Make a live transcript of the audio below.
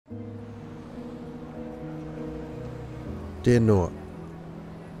Dear Newark,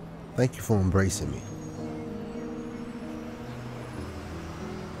 thank you for embracing me.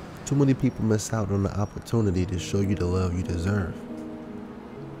 Too many people miss out on the opportunity to show you the love you deserve.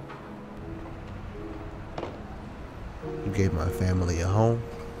 You gave my family a home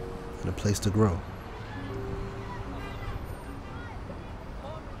and a place to grow.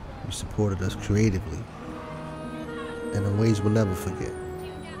 You supported us creatively and in ways we'll never forget.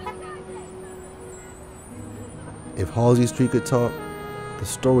 If Halsey Street could talk, the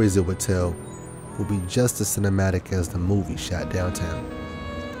stories it would tell would be just as cinematic as the movie shot downtown.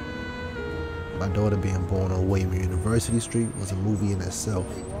 My daughter being born on William University Street was a movie in itself.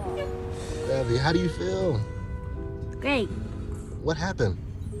 Abby, how do you feel? Great. What happened?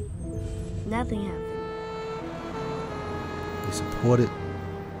 Nothing happened. We supported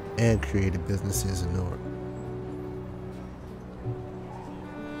and created businesses in Newark.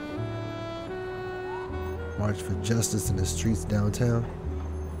 Marched for justice in the streets downtown.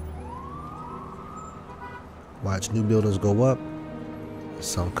 Watched new buildings go up, and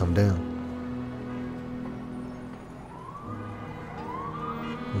some come down.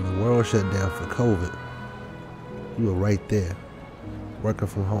 When the world shut down for COVID, you were right there, working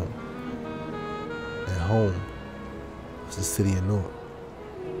from home. And home was the city of Newark.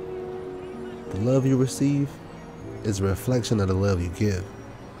 The love you receive is a reflection of the love you give.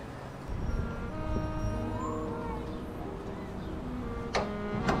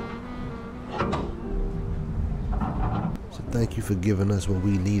 So thank you for giving us what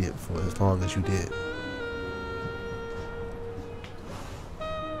we needed for as long as you did.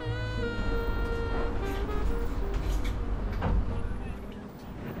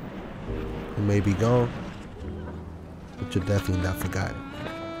 You may be gone, but you're definitely not forgotten.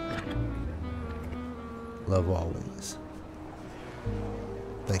 Love always.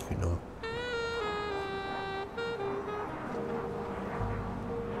 Thank you, Noah.